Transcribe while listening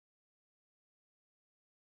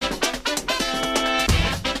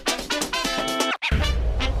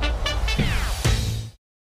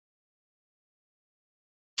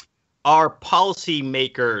Are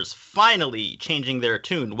policymakers finally changing their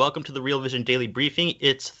tune? Welcome to the Real Vision Daily Briefing.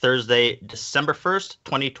 It's Thursday, December 1st,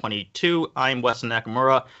 2022. I'm Weston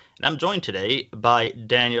Nakamura, and I'm joined today by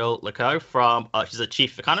Daniel Leclerc she's a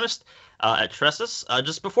chief economist at Tressis.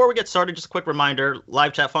 Just before we get started, just a quick reminder,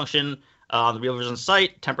 live chat function on the Real Vision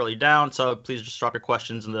site, temporarily down, so please just drop your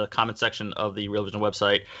questions in the comment section of the Real Vision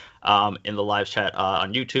website in the live chat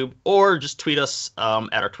on YouTube, or just tweet us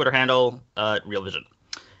at our Twitter handle, Real Vision.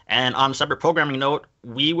 And on a separate programming note,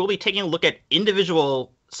 we will be taking a look at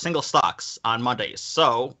individual single stocks on Mondays.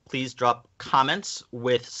 So please drop comments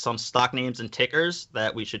with some stock names and tickers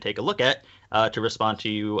that we should take a look at to respond to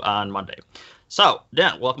you on Monday. So,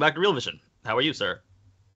 Dan, welcome back to Real Vision. How are you, sir?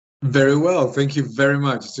 Very well. Thank you very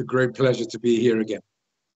much. It's a great pleasure to be here again.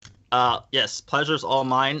 Yes, pleasure's all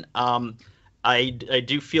mine. I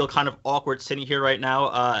do feel kind of awkward sitting here right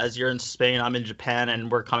now, as you're in Spain, I'm in Japan,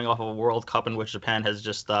 and we're coming off of a World Cup in which Japan has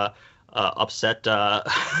just upset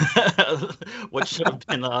what should have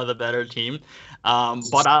been the better team.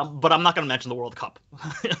 But I'm not going to mention the World Cup.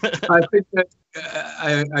 I think that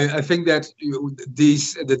I think that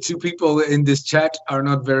the two people in this chat are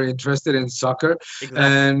not very interested in soccer, Exactly.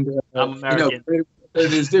 And I'm American.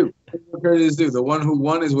 it is due. It is due. The one who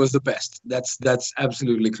won was the best. That's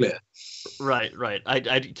absolutely clear. Right.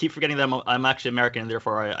 I keep forgetting that I'm actually American, and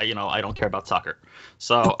therefore I don't care about soccer.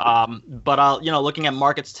 So, but looking at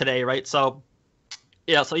markets today, right? So,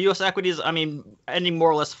 yeah, so U.S. equities, I mean, ending more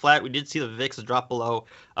or less flat. We did see the VIX drop below,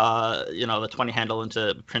 the 20 handle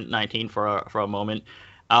into print 19 for a moment.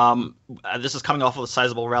 This is coming off of a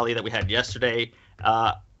sizable rally that we had yesterday.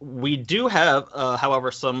 We do have, however,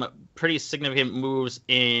 some pretty significant moves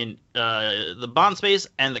in the bond space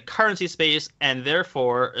and the currency space, and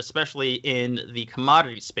therefore, especially in the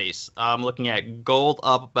commodity space. Looking at gold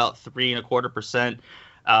up about 3.25%.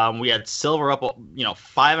 We had silver up,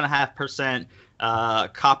 5.5%.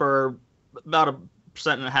 Copper about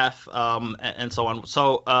 1.5%, and so on.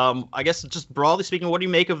 So I guess just broadly speaking, what do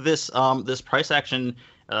you make of this price action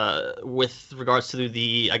with regards to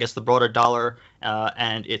the broader dollar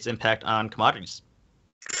and its impact on commodities?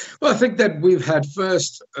 Well, I think that we've had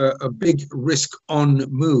first a big risk-on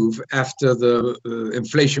move after the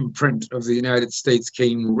inflation print of the United States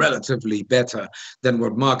came relatively better than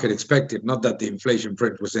what market expected. Not that the inflation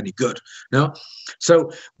print was any good, no.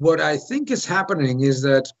 So what I think is happening is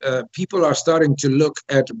that people are starting to look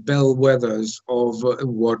at bellwethers of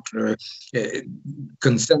what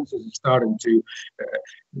consensus is starting to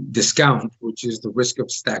discount, which is the risk of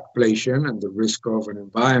stagflation and the risk of an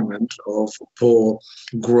environment of poor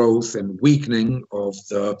growth and weakening of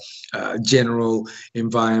the general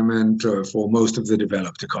environment for most of the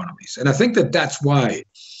developed economies. And I think that that's why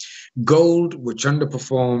gold, which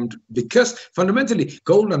underperformed, because fundamentally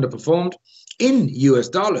gold underperformed in US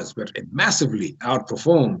dollars, but it massively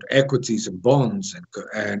outperformed equities and bonds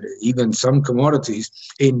and even some commodities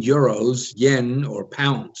in euros, yen, or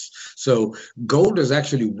pounds. So gold has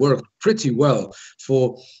actually worked pretty well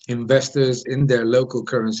for investors in their local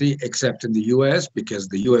currency, except in the US, because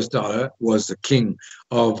the US dollar was the king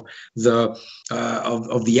of the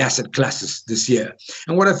asset classes this year.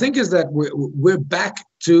 And what I think is that we're back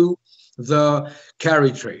to the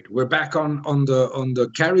carry trade. We're back on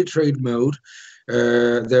the carry trade mode.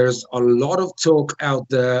 There's a lot of talk out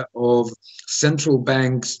there of central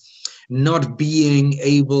banks not being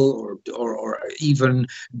able or even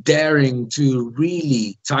daring to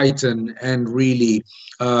really tighten and really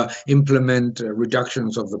implement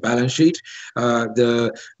reductions of the balance sheet.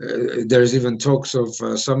 There's even talks of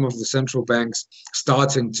some of the central banks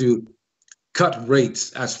starting to cut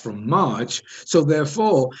rates as from March. So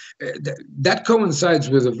therefore, that coincides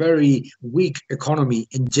with a very weak economy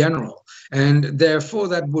in general. And therefore,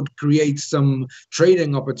 that would create some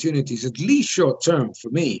trading opportunities, at least short term for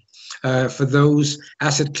me, for those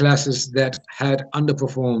asset classes that had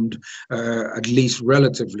underperformed, at least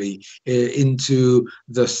relatively, into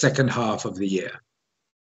the second half of the year.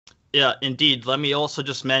 Yeah, indeed. Let me also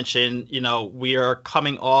just mention, we are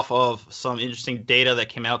coming off of some interesting data that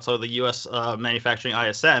came out. So the U.S. Manufacturing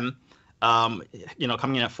ISM,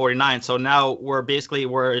 coming in at 49. So now we're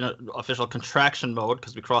in an official contraction mode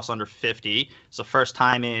because we crossed under 50. It's the first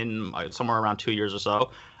time in somewhere around 2 years or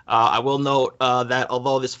so. I will note that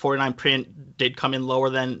although this 49 print did come in lower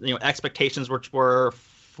than expectations, which were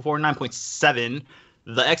 49.7.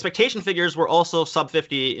 The expectation figures were also sub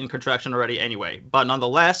 50 in contraction already anyway, but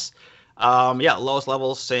nonetheless, lowest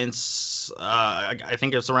levels since I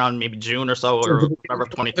think it's around maybe June or so, or whatever,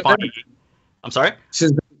 2020. I'm sorry?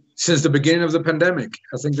 Since the beginning of the pandemic.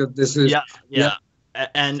 I think that this is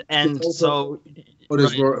and so what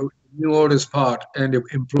is new orders part and the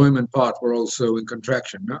employment part were also in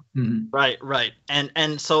contraction. No? Mm-hmm. Right.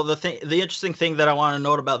 And so the interesting thing that I want to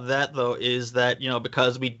note about that though is that,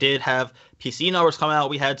 because we did have PC numbers come out,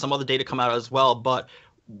 we had some other data come out as well, but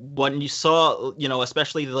when you saw,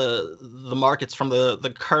 especially the markets from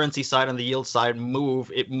the currency side and the yield side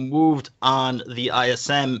it moved on the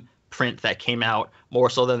ISM print that came out more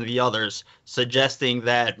so than the others, suggesting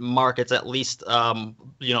that markets, at least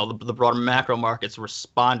the broader macro markets,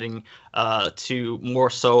 responding to more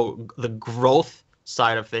so the growth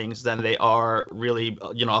side of things than they are really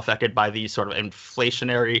affected by these sort of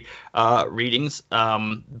inflationary readings.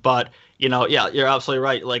 But yeah, you're absolutely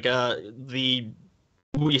right. Like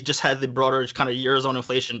we just had the broader kind of Eurozone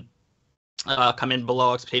inflation come in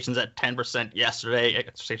below expectations at 10% yesterday.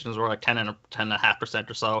 Expectations were like 10.5%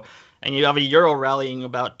 or so. And you have a euro rallying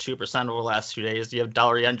about 2% over the last 2 days. You have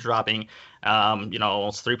dollar yen dropping,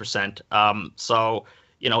 almost 3%. So,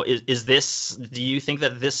 is this? Do you think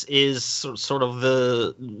that this is sort of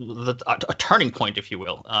a turning point, if you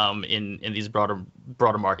will, in these broader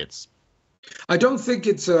markets? I don't think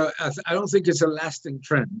it's a lasting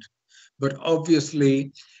trend, but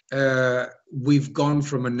obviously we've gone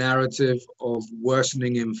from a narrative of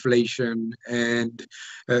worsening inflation and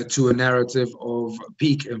to a narrative of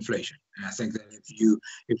peak inflation. And I think that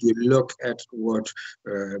if you look at what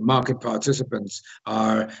market participants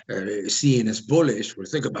are seeing as bullish, well,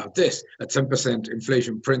 think about this: a 10%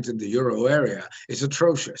 inflation print in the euro area is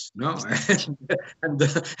atrocious, no? and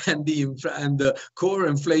the core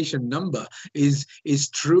inflation number is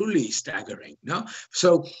truly staggering, no?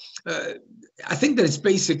 So I think that it's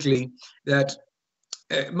basically that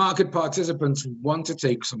market participants want to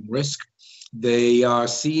take some risk. They are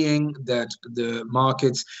seeing that the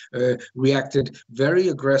markets reacted very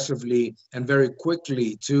aggressively and very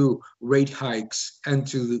quickly to rate hikes and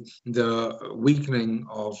to the weakening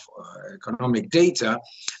of economic data.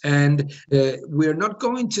 And we're not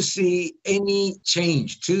going to see any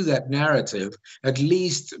change to that narrative, at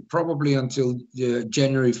least probably until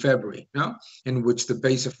January, February, no? In which the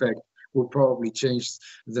base effect will probably change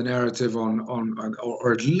the narrative on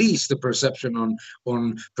or at least the perception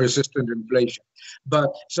on persistent inflation. But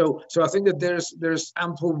so I think that there's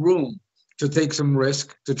ample room to take some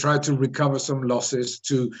risk, to try to recover some losses,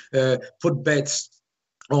 to put bets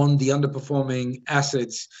on the underperforming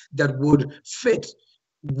assets that would fit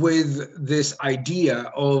with this idea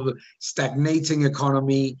of stagnating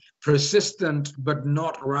economy, persistent but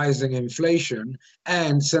not rising inflation,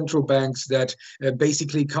 and central banks that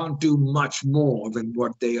basically can't do much more than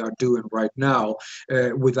what they are doing right now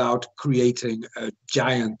without creating a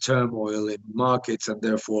giant turmoil in markets and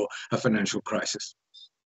therefore a financial crisis.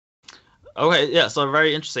 Okay, yeah, so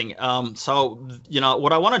very interesting. So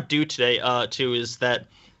what I want to do today too is that,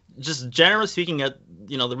 just generally speaking, at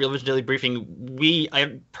the Real Vision Daily Briefing,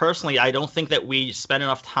 I don't think that we spend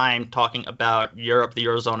enough time talking about Europe, the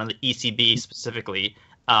Eurozone, and the ECB specifically.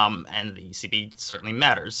 And the ECB certainly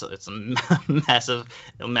matters. So it's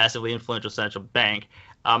a massively influential central bank.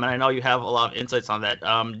 And I know you have a lot of insights on that.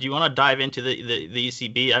 Do you want to dive into the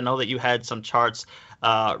ECB? I know that you had some charts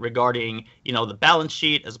regarding the balance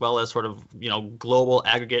sheet as well as sort of global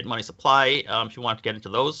aggregate money supply. If you want to get into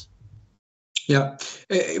those. Yeah,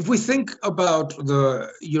 if we think about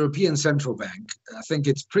the European Central Bank, I think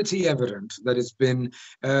it's pretty evident that it's been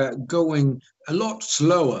going a lot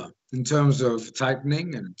slower in terms of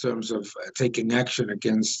tightening and in terms of taking action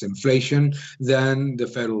against inflation than the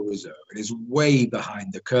Federal Reserve. It is way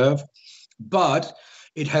behind the curve, but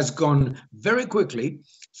it has gone very quickly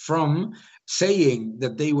from saying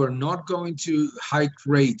that they were not going to hike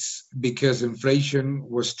rates because inflation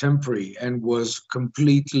was temporary and was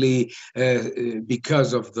completely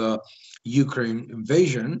because of the Ukraine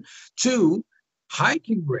invasion, to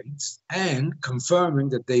hiking rates and confirming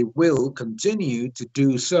that they will continue to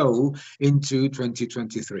do so into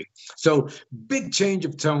 2023. So big change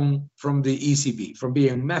of tone from the ECB, from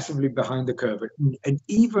being massively behind the curve and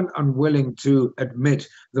even unwilling to admit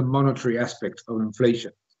the monetary aspect of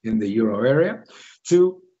inflation in the euro area,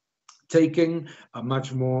 to taking a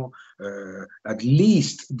much more, at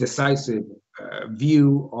least decisive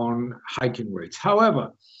view on hiking rates.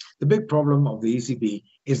 However, the big problem of the ECB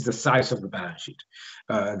is the size of the balance sheet.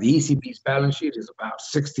 The ECB's balance sheet is about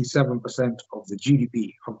 67% of the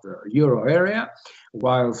GDP of the euro area,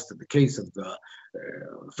 whilst in the case of the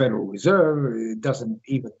Federal Reserve, it doesn't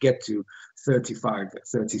even get to 35,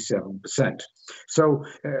 37%. So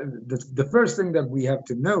the first thing that we have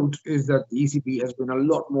to note is that the ECB has been a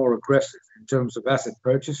lot more aggressive in terms of asset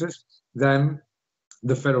purchases than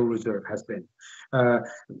the Federal Reserve has been,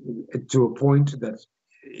 to a point that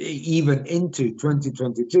even into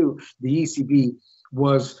 2022, the ECB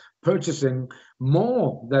was purchasing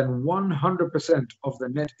more than 100% of the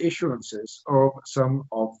net issuances of some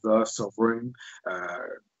of the sovereign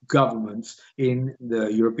governments in the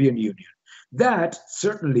European Union. That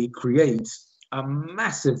certainly creates a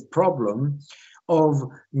massive problem of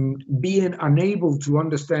being unable to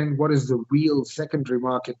understand what is the real secondary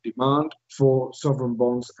market demand for sovereign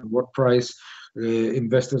bonds and what price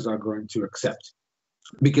investors are going to accept.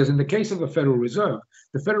 Because in the case of the Federal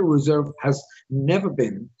Reserve has never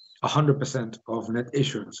been 100% of net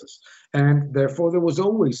issuances. And therefore, there was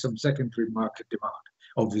always some secondary market demand.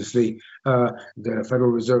 Obviously, the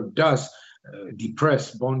Federal Reserve does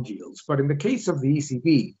depress bond yields. But in the case of the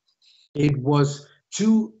ECB, it was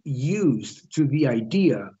too used to the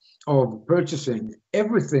idea of purchasing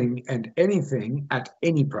everything and anything at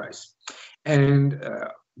any price. And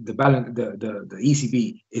the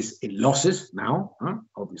ECB is in losses now,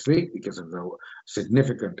 obviously, because of the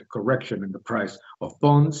significant correction in the price of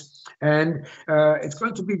bonds. And it's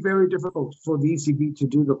going to be very difficult for the ECB to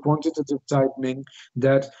do the quantitative tightening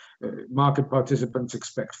that market participants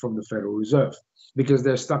expect from the Federal Reserve, because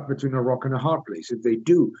they're stuck between a rock and a hard place. If they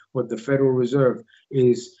do what the Federal Reserve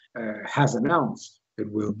has announced it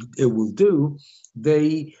will do,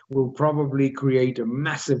 they will probably create a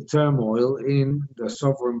massive turmoil in the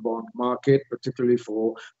sovereign bond market, particularly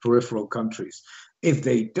for peripheral countries. If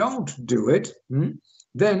they don't do it,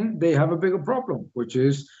 then they have a bigger problem, which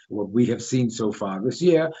is what we have seen so far this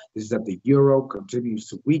year, is that the euro continues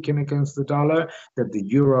to weaken against the dollar, that the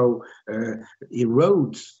euro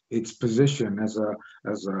erodes its position as a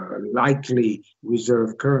likely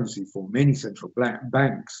reserve currency for many central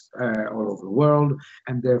banks all over the world,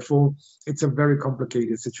 and therefore it's a very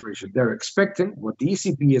complicated situation. They're expecting, what the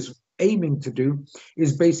ECB is aiming to do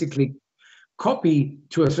is basically copy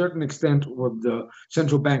to a certain extent what the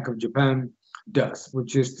Central Bank of Japan does,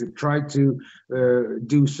 which is to try to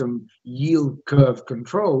do some yield curve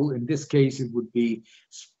control. In this case, it would be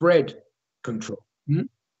spread control,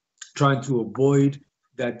 trying to avoid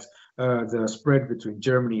that the spread between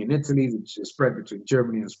Germany and Italy, the spread between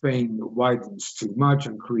Germany and Spain widens too much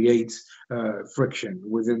and creates friction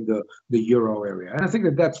within the euro area. And I think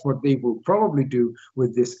that that's what they will probably do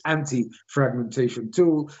with this anti-fragmentation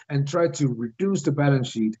tool, and try to reduce the balance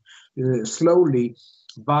sheet slowly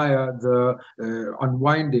via the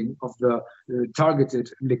unwinding of the targeted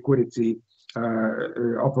liquidity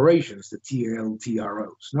operations, the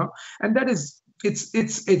TLTROs. No, and that is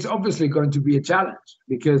it's obviously going to be a challenge,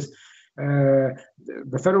 because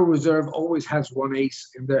the Federal Reserve always has one ace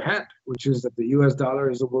in their hand, which is that the US dollar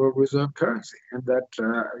is a world reserve currency, and that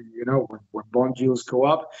when bond yields go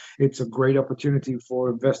up, it's a great opportunity for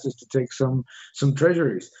investors to take some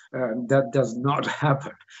treasuries. That does not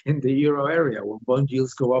happen in the euro area. When bond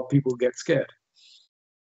yields go up, people get scared.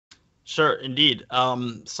 Sure, indeed.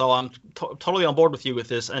 So I'm totally on board with you with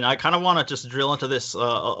this, and I kind of want to just drill into this a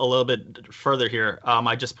little bit further here.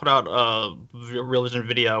 I just put out a Real Vision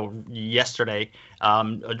video yesterday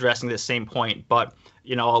addressing this same point, but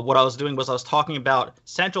what I was doing was I was talking about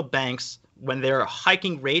central banks when they're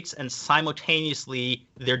hiking rates and simultaneously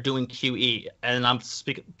they're doing QE. And I'm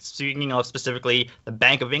speaking of specifically the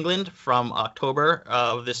Bank of England from October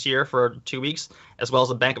of this year for 2 weeks, as well as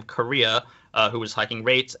the Bank of Korea, who was hiking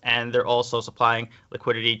rates, and they're also supplying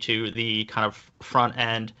liquidity to the kind of front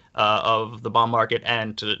end of the bond market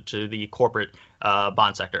and to the corporate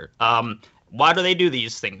bond sector. Why do they do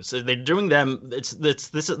these things? They're doing them. This is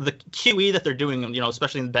the QE that they're doing.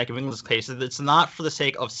 Especially in the Bank of England's case, it's not for the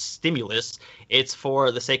sake of stimulus. It's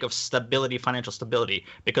for the sake of stability, financial stability,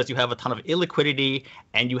 because you have a ton of illiquidity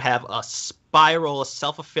and you have a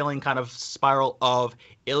self-fulfilling kind of spiral of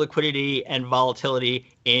illiquidity and volatility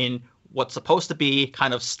in what's supposed to be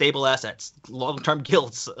kind of stable assets. Long-term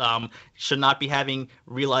gilts should not be having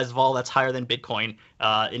realized vol that's higher than Bitcoin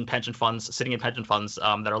in pension funds, sitting in pension funds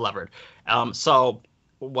that are levered. So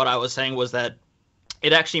what I was saying was that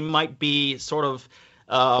it actually might be sort of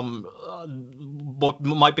what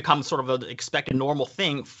might become sort of an expected normal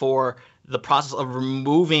thing for the process of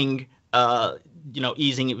removing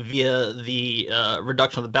easing via the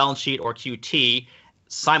reduction of the balance sheet, or QT,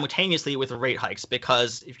 simultaneously with the rate hikes,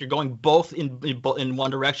 because if you're going both in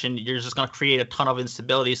one direction, you're just going to create a ton of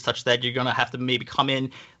instability, such that you're going to have to maybe come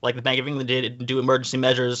in like the Bank of England did and do emergency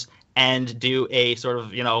measures and do a sort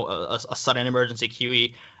of a sudden emergency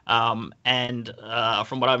QE. And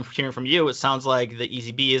from what I'm hearing from you, it sounds like the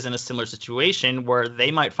ECB is in a similar situation where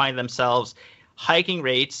they might find themselves hiking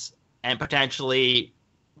rates and potentially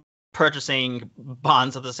purchasing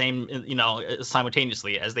bonds at the same,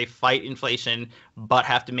 simultaneously as they fight inflation, but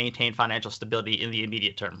have to maintain financial stability in the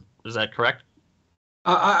immediate term. Is that correct?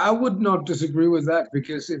 I would not disagree with that,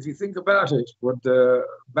 because if you think about it, what the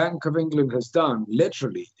Bank of England has done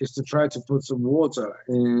literally is to try to put some water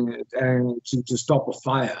in and to stop a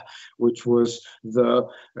fire, which was the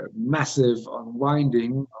massive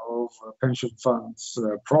unwinding of pension funds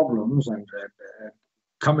problems, and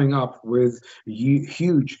coming up with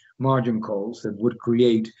huge margin calls that would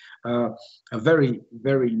create a very,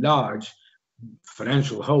 very large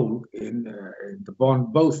financial hole in the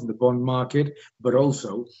bond, both in the bond market, but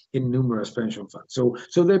also in numerous pension funds.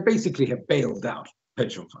 So they basically have bailed out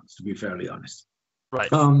pension funds, to be fairly honest.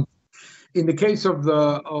 Right. In the case of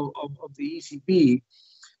the ECB,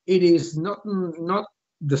 it is not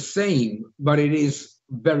the same, but it is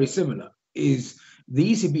very similar. Is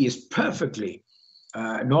the ECB is perfectly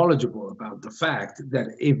knowledgeable about the fact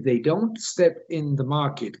that if they don't step in the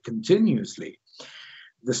market continuously,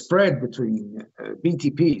 the spread between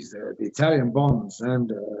BTPs, the Italian bonds,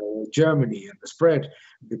 and Germany, and the spread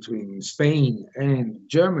between Spain and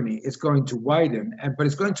Germany is going to widen, but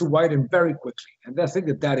it's going to widen very quickly. And I think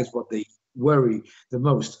that is what they worry the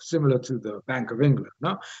most, similar to the Bank of England.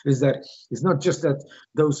 No, is that it's not just that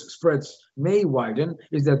those spreads may widen,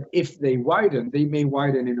 is that if they widen, they may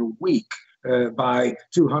widen in a week. By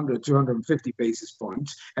 200, 250 basis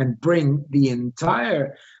points, and bring the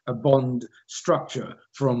entire bond structure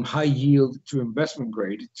from high yield to investment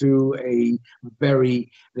grade to a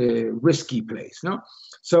very risky place. No,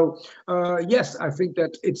 so yes, I think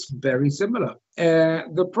that it's very similar.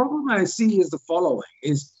 The problem I see is the following: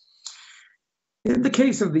 is in the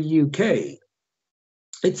case of the UK,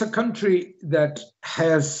 it's a country that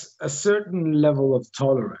has a certain level of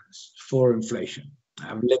tolerance for inflation.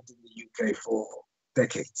 I've lived in the UK for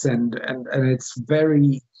decades, and it's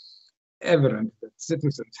very evident that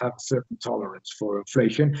citizens have a certain tolerance for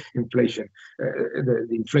inflation. The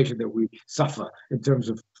inflation that we suffer in terms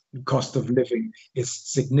of cost of living is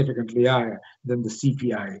significantly higher than the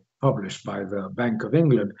CPI published by the Bank of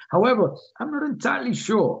England. However, I'm not entirely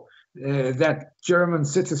sure that German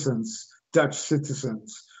citizens, Dutch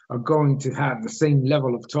citizens, are going to have the same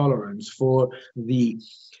level of tolerance for the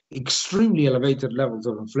extremely elevated levels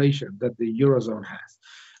of inflation that the Eurozone has.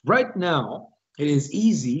 Right now, it is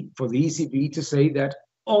easy for the ECB to say that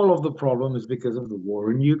all of the problem is because of the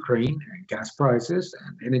war in Ukraine and gas prices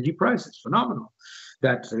and energy prices. Phenomenal.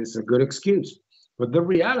 That is a good excuse. But the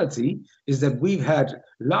reality is that we've had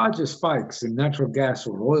larger spikes in natural gas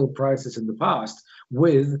or oil prices in the past,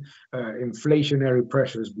 with inflationary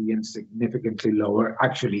pressures being significantly lower,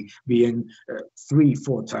 actually being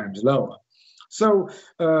 3-4 times lower. So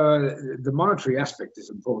the monetary aspect is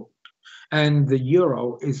important. And the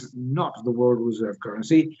euro is not the world reserve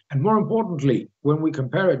currency. And more importantly, when we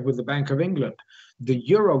compare it with the Bank of England, the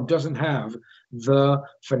euro doesn't have the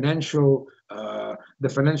financial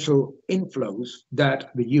inflows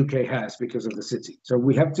that the UK has because of the city. So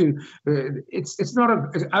we have to. It's not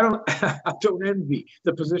a. I don't envy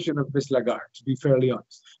the position of Miss Lagarde. To be fairly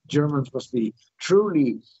honest, Germans must be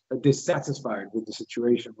truly dissatisfied with the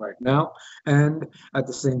situation right now, and at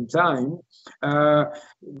the same time,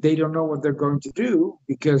 they don't know what they're going to do,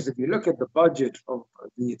 because if you look at the budget of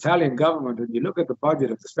the Italian government and you look at the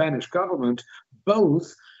budget of the Spanish government,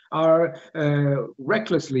 both are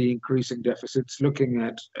recklessly increasing deficits, looking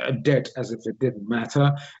at debt as if it didn't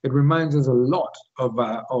matter. It reminds us a lot of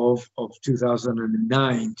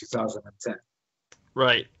 2009, 2010.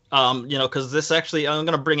 Right. Because this actually, I'm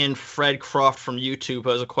going to bring in Fred Croft from YouTube, who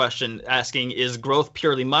has a question asking, is growth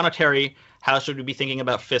purely monetary? How should we be thinking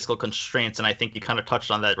about fiscal constraints? And I think you kind of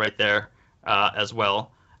touched on that right there as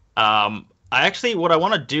well. What I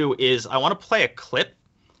want to do is I want to play a clip,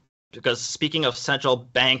 because speaking of central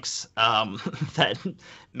banks that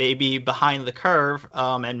may be behind the curve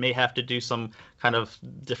and may have to do some kind of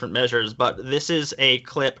different measures, but this is a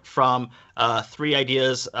clip from Three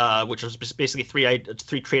Ideas, which is basically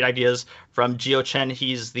three trade ideas from Gio Chen.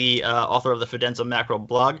 He's the author of the Fidenza Macro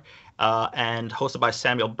blog and hosted by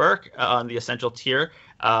Samuel Burke on the Essential Tier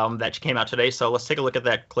that came out today. So let's take a look at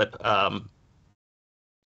that clip.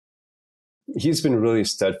 He's been really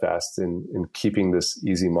steadfast in keeping this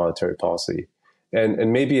easy monetary policy.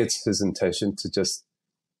 And maybe it's his intention to just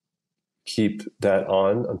keep that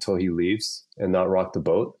on until he leaves and not rock the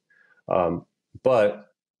boat. But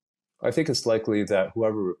I think it's likely that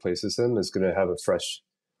whoever replaces him is going to have a fresh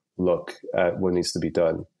look at what needs to be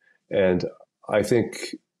done. And I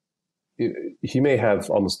think he may have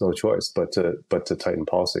almost no choice but to tighten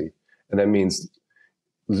policy. And that means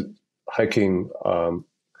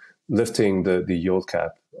lifting the yield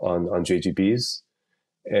cap on JGBs,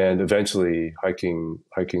 and eventually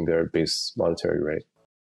hiking their base monetary rate.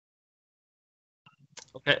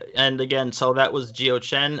 Okay, and again, so that was Gio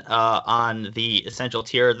Chen on the essential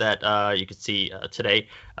tier that you could see today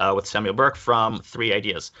with Samuel Burke from 3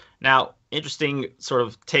 Ideas. Now, interesting sort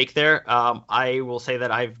of take there. I will say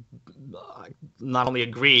that I've not only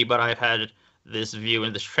agree, but I've had this view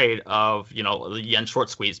in this trade of, the yen short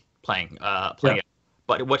squeeze playing it.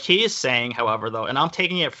 But what he is saying, however, though, and I'm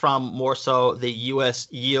taking it from more so the U.S.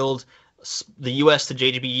 yield, the U.S. to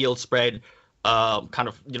JGB yield spread, kind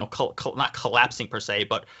of, not collapsing per se,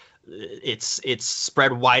 but it's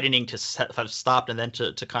spread widening to have stopped and then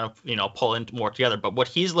to kind of, pull in more together. But what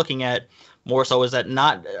he's looking at more so is that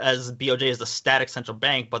not as BOJ is the static central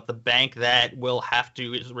bank, but the bank that will have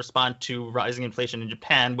to respond to rising inflation in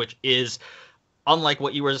Japan, which is, unlike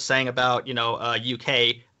what you were saying about,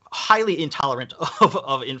 UK, highly intolerant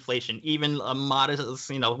of inflation. Even a modest,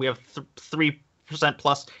 we have 3%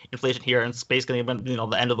 plus inflation here, and it's basically,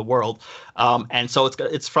 the end of the world. And so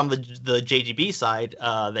it's from the JGB side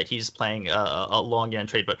that he's playing a long yen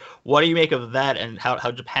trade. But what do you make of that, and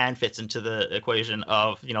how Japan fits into the equation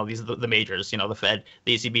of, these are the majors, the Fed,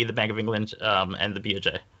 the ECB, the Bank of England, and the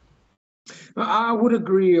BOJ? I would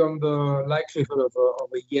agree on the likelihood of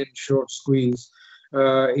a yen short squeeze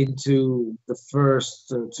into the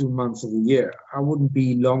first 2 months of the year. I wouldn't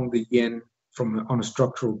be long the yen on a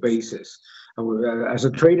structural basis. As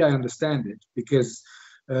a trade, I understand it, because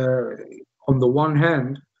on the one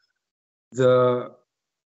hand, the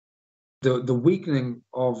weakening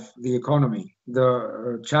of the economy,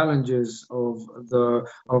 the challenges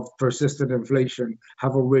of persistent inflation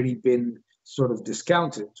have already been sort of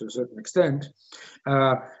discounted to a certain extent.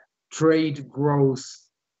 Trade growth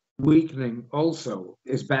weakening also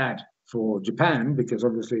is bad for Japan, because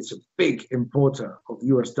obviously it's a big importer of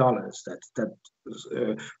US dollars that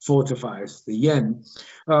fortifies the yen.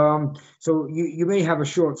 So you may have a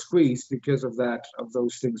short squeeze because of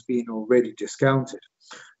those things being already discounted.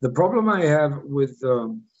 The problem I have with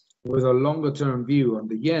a longer term view on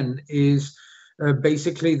the yen is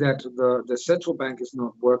basically that the central bank is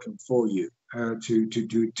not working for you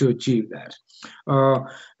to achieve that.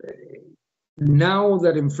 Now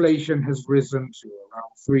that inflation has risen to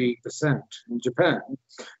around 3% in Japan,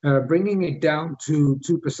 bringing it down to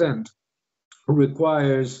 2%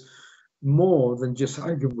 requires more than just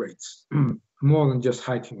hiking rates,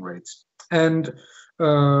 And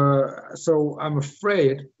so I'm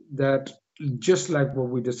afraid that, just like what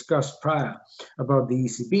we discussed prior about the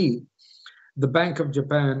ECB, the Bank of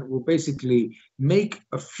Japan will basically make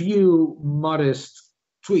a few modest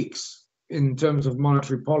tweaks in terms of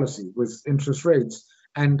monetary policy with interest rates,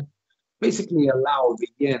 and basically allow the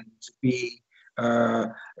yen to be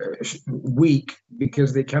weak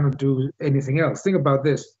because they cannot do anything else. Think about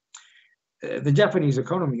this. The Japanese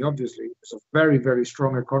economy, obviously, is a very, very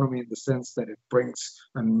strong economy in the sense that it brings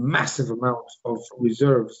a massive amount of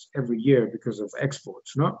reserves every year because of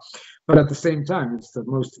exports, no? But at the same time, it's the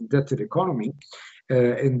most indebted economy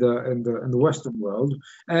in the Western world,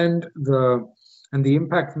 and the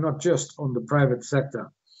impact not just on the private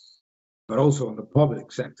sector, but also on the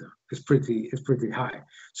public sector is pretty high.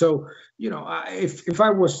 So, if I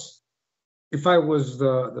was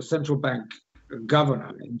the central bank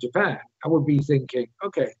governor in Japan, I would be thinking,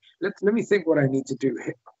 okay, let me think what I need to do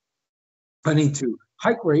here. I need to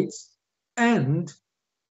hike rates and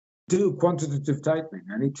do quantitative tightening.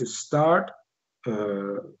 I need to start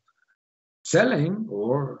selling,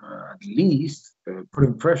 or at least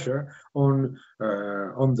putting pressure on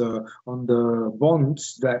the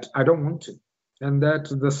bonds that I don't want to, and that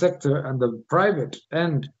the sector and the private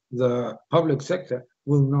and the public sector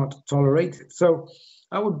will not tolerate it. So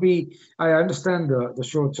I understand the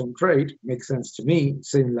short-term trade, makes sense to me,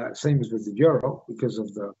 same as with the euro, because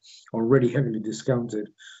of the already heavily discounted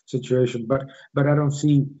situation, but I don't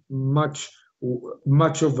see much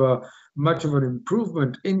of an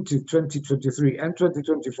improvement into 2023 and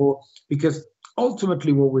 2024, because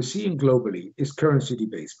ultimately what we're seeing globally is currency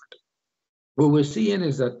debasement. What we're seeing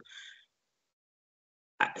is that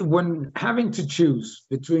when having to choose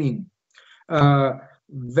between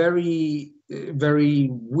very, very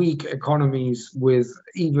weak economies with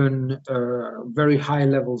even very high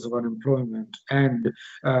levels of unemployment and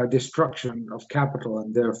destruction of capital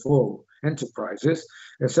and therefore enterprises,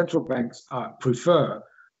 central banks prefer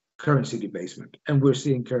currency debasement, and we're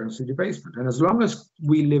seeing currency debasement. And as long as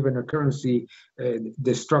we live in a currency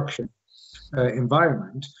destruction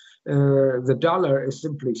environment, the dollar is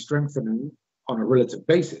simply strengthening on a relative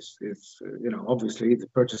basis. It's, obviously the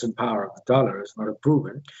purchasing power of the dollar is not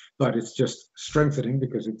improving, but it's just strengthening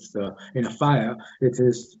because it's in a fire, it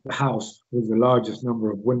is the house with the largest number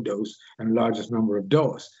of windows and largest number of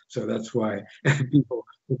doors. So that's why people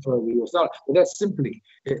prefer the US dollar. But that's simply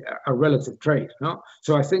a relative trade. No?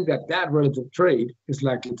 So I think that relative trade is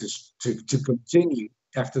likely to continue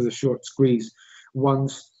after the short squeeze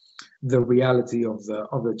once the reality of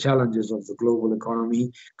the challenges of the global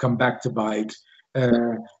economy come back to bite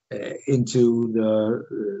into the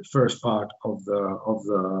first part of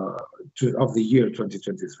the year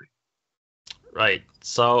 2023. Right.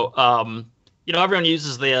 So, everyone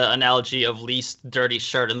uses the analogy of least dirty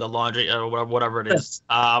shirt in the laundry or whatever it is.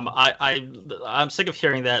 I'm sick of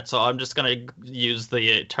hearing that, so I'm just gonna use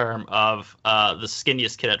the term of the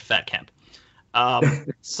skinniest kid at fat camp.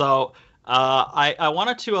 So. I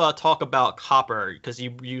wanted to talk about copper because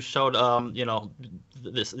you showed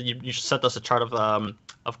this you sent us a chart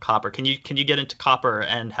of copper. Can you get into copper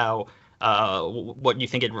and how what you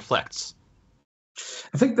think it reflects?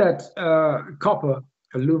 I think that copper,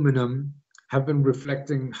 aluminum have been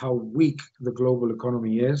reflecting how weak the global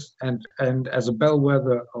economy is, and as a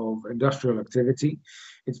bellwether of industrial activity,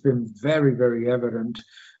 it's been very, very evident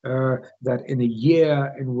that in a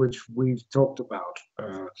year in which we've talked about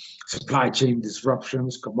supply chain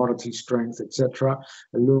disruptions, commodity strength, etc.,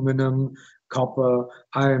 aluminum, copper,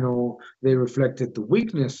 iron ore, they reflected the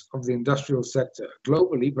weakness of the industrial sector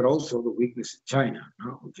globally, but also the weakness in China.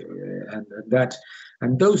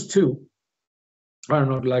 And those two are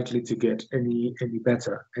not likely to get any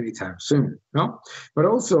better anytime soon. No, but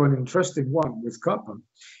also an interesting one with copper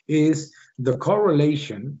is the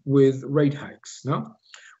correlation with rate hikes. No,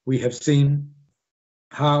 we have seen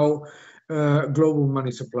how global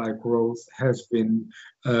money supply growth has been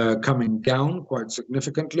coming down quite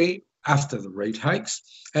significantly after the rate hikes,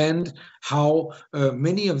 and how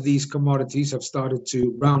many of these commodities have started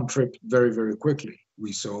to round trip very, very quickly.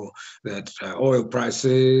 We saw that oil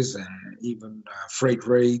prices, even freight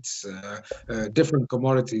rates, different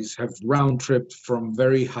commodities have round tripped from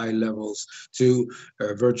very high levels to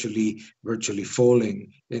virtually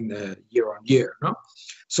falling in year on year. No?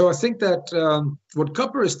 So I think that what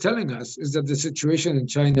copper is telling us is that the situation in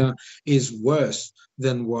China is worse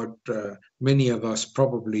than what many of us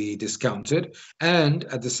probably discounted, and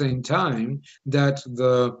at the same time that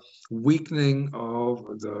the weakening of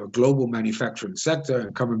the global manufacturing sector,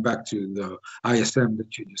 and coming back to the ISM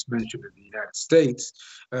that you just mentioned in the United States,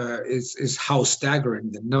 is how staggering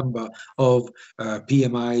the number of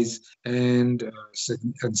PMIs and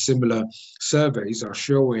similar surveys are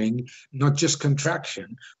showing not just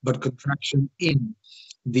contraction, but contraction in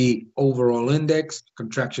the overall index,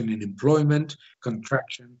 contraction in employment,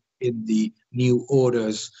 contraction in the new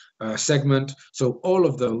orders segment. So all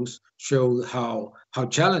of those show how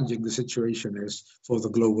challenging the situation is for the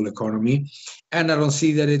global economy. And I don't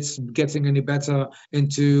see that it's getting any better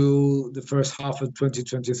into the first half of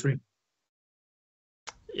 2023.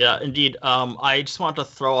 Yeah, indeed. I just want to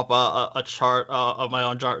throw up a chart of my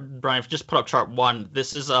own. Brian, just put up chart 1.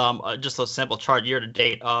 This is just a sample chart year to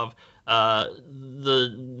date of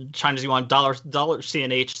the China's yuan, dollar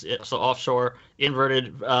CNH, so offshore,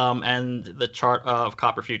 inverted, and the chart of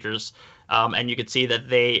copper futures. And you can see that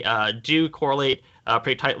they do correlate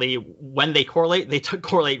pretty tightly. When they correlate, they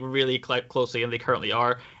correlate really closely, and they currently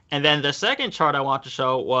are. And then the second chart I want to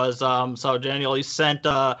show was so Daniel, you sent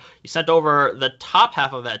over the top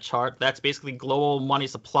half of that chart. That's basically global money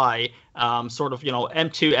supply, sort of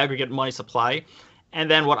M2 aggregate money supply. And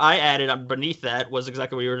then what I added beneath that was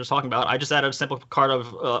exactly what you were just talking about. I just added a simple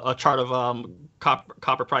chart of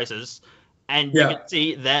copper prices, and you can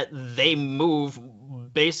see that they move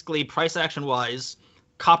basically price action wise.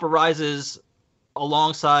 Copper rises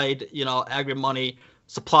alongside aggregate money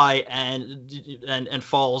supply and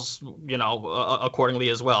falls accordingly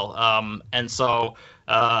as well. And so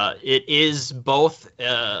it is both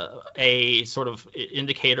a sort of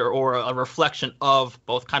indicator or a reflection of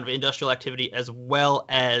both kind of industrial activity as well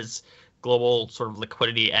as global sort of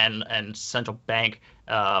liquidity and central bank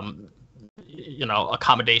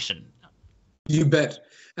accommodation. You bet.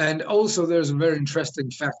 And also there's a very interesting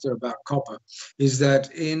factor about copper is that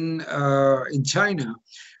in China,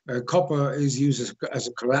 copper is used as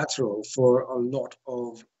a collateral for a lot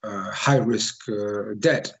of high-risk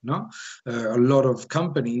debt. No, a lot of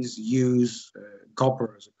companies use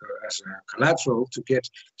copper as collateral to get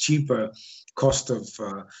cheaper cost of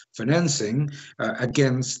financing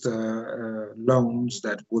against loans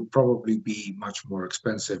that would probably be much more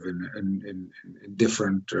expensive in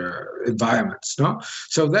different environments. No,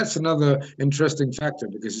 so that's another interesting factor,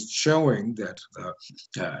 because it's showing that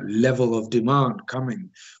the level of demand coming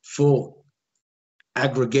for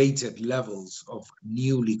aggregated levels of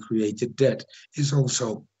newly created debt is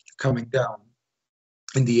also coming down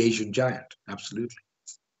in the Asian giant. Absolutely.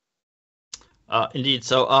 Indeed.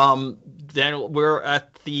 So, then we're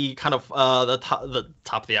at the kind of the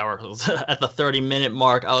top of the hour, at the 30-minute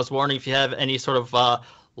mark. I was wondering if you have any sort of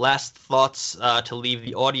last thoughts to leave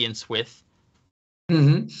the audience with.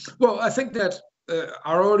 Well, I think that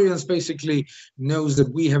our audience basically knows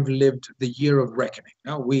that we have lived the year of reckoning.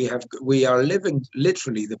 Now we are living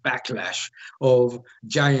literally the backlash of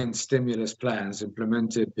giant stimulus plans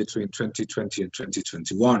implemented between 2020 and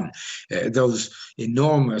 2021. Those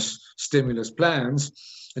enormous stimulus plans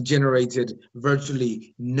generated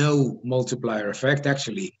virtually no multiplier effect,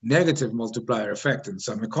 actually negative multiplier effect in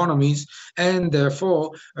some economies. And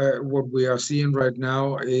therefore, what we are seeing right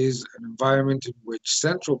now is an environment in which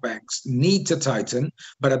central banks need to tighten,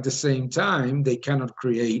 but at the same time, they cannot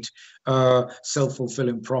create a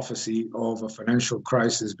self-fulfilling prophecy of a financial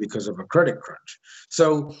crisis because of a credit crunch.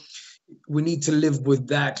 So we need to live with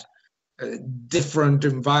that different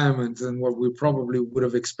environment than what we probably would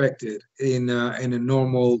have expected in a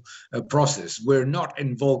normal process. We're not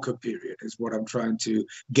in Volcker period, is what I'm trying to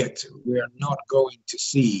get to. We are not going to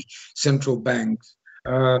see central banks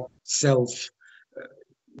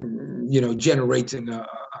generating a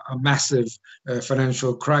massive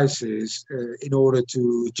financial crisis in order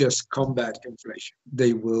to just combat inflation.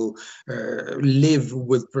 They will live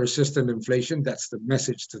with persistent inflation. That's the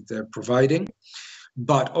message that they're providing.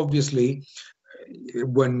 But obviously,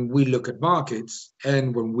 when we look at markets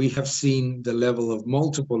and when we have seen the level of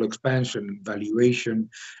multiple expansion and valuation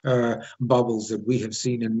bubbles that we have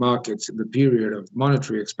seen in markets in the period of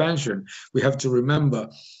monetary expansion, we have to remember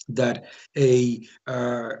that a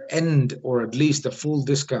end, or at least a full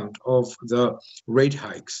discount of the rate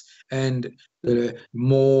hikes and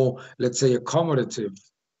more, let's say, accommodative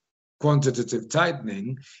quantitative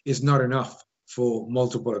tightening is not enough for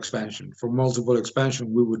multiple expansion. For multiple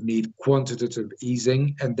expansion, we would need quantitative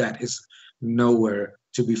easing, and that is nowhere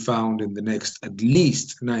to be found in the next at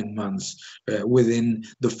least 9 months within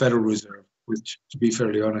the Federal Reserve, which, to be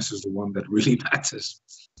fairly honest, is the one that really matters.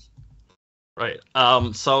 Right.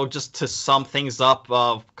 So just to sum things up,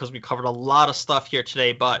 because we covered a lot of stuff here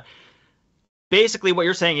today, but basically what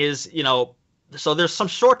you're saying is, so there's some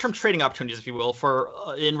short-term trading opportunities, if you will, for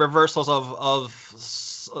in reversals of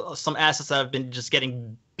some assets that have been just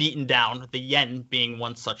getting beaten down, the yen being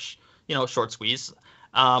one such, short squeeze.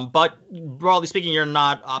 But broadly speaking, you're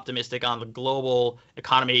not optimistic on the global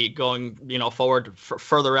economy going, forward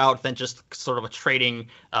further out than just sort of a trading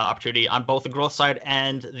opportunity on both the growth side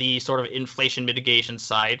and the sort of inflation mitigation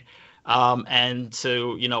side. And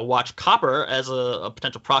to, watch copper as a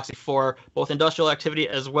potential proxy for both industrial activity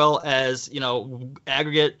as well as,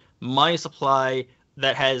 aggregate money supply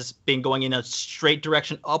that has been going in a straight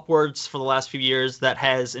direction upwards for the last few years, that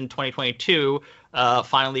has in 2022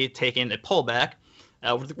 finally taken a pullback.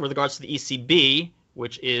 With regards to the ECB,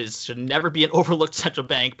 which should never be an overlooked central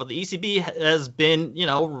bank, but the ECB has been,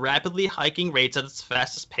 rapidly hiking rates at its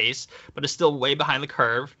fastest pace, but is still way behind the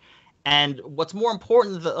curve. And what's more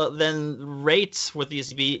important than rates with the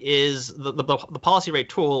ECB is the policy rate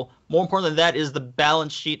tool. More important than that is the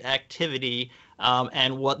balance sheet activity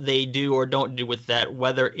and what they do or don't do with that,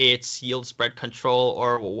 whether it's yield spread control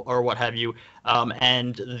or what have you,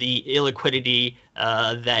 and the illiquidity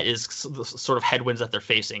that is sort of headwinds that they're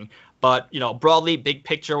facing. But, broadly, big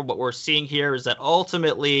picture, what we're seeing here is that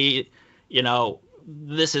ultimately,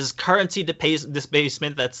 this is currency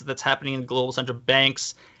debasement that's happening in global central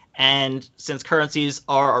banks. And since currencies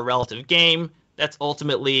are a relative game, that's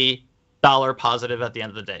ultimately dollar positive at the end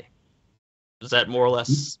of the day. Is that more or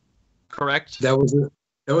less correct? That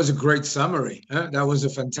was a great summary. That was a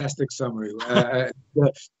fantastic summary.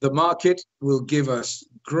 The market will give us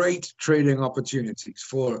great trading opportunities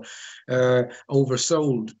for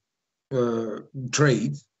oversold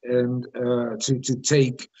trades and to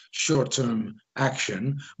take short-term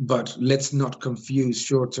action, but let's not confuse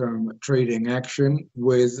short-term trading action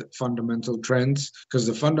with fundamental trends, because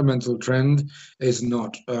the fundamental trend is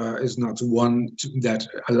not one that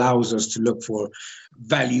allows us to look for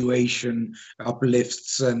valuation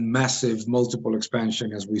uplifts and massive multiple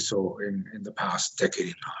expansion as we saw in the past decade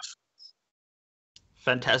and a half.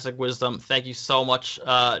 Fantastic wisdom. Thank you so much,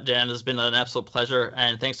 Dan. It's been an absolute pleasure.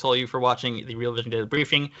 And thanks to all of you for watching the Real Vision Daily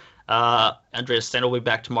Briefing. Andreas Stan will be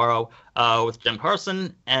back tomorrow with Jem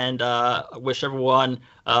Carson. And wish everyone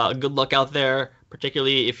good luck out there,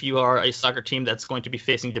 particularly if you are a soccer team that's going to be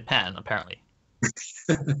facing Japan, apparently.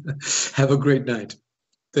 Have a great night.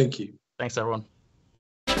 Thank you. Thanks, everyone.